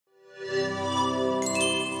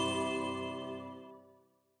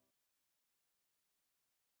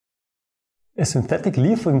A synthetic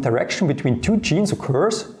lethal interaction between two genes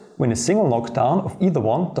occurs when a single knockdown of either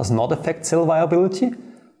one does not affect cell viability,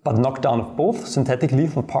 but knockdown of both synthetic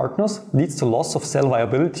lethal partners leads to loss of cell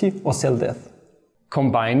viability or cell death.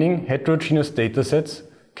 Combining heterogeneous datasets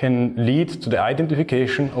can lead to the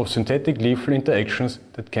identification of synthetic lethal interactions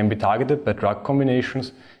that can be targeted by drug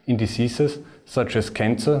combinations in diseases such as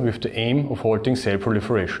cancer with the aim of halting cell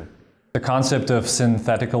proliferation. The concept of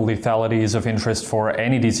synthetical lethality is of interest for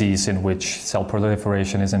any disease in which cell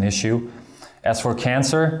proliferation is an issue. As for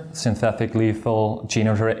cancer, synthetic lethal gene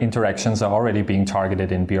interactions are already being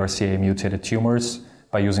targeted in BRCA-mutated tumors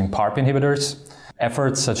by using PARP inhibitors.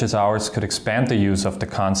 Efforts such as ours could expand the use of the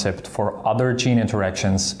concept for other gene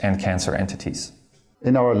interactions and cancer entities.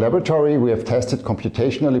 In our laboratory, we have tested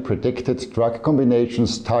computationally predicted drug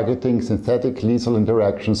combinations targeting synthetic lethal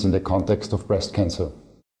interactions in the context of breast cancer.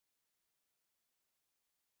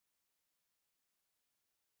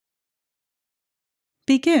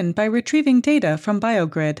 Begin by retrieving data from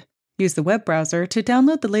BioGrid. Use the web browser to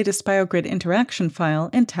download the latest BioGrid interaction file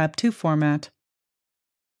in Tab 2 format.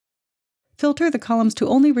 Filter the columns to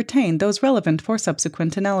only retain those relevant for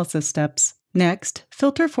subsequent analysis steps. Next,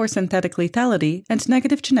 filter for synthetic lethality and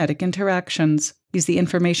negative genetic interactions. Use the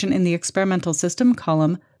information in the experimental system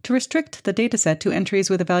column to restrict the dataset to entries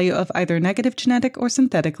with a value of either negative genetic or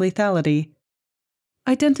synthetic lethality.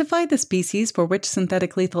 Identify the species for which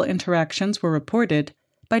synthetic lethal interactions were reported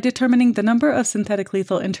by determining the number of synthetic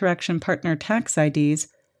lethal interaction partner tax IDs,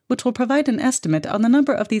 which will provide an estimate on the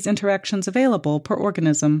number of these interactions available per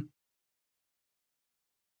organism.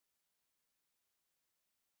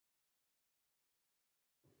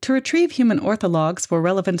 To retrieve human orthologs for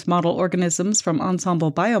relevant model organisms from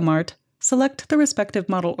Ensemble Biomart, select the respective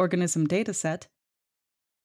model organism dataset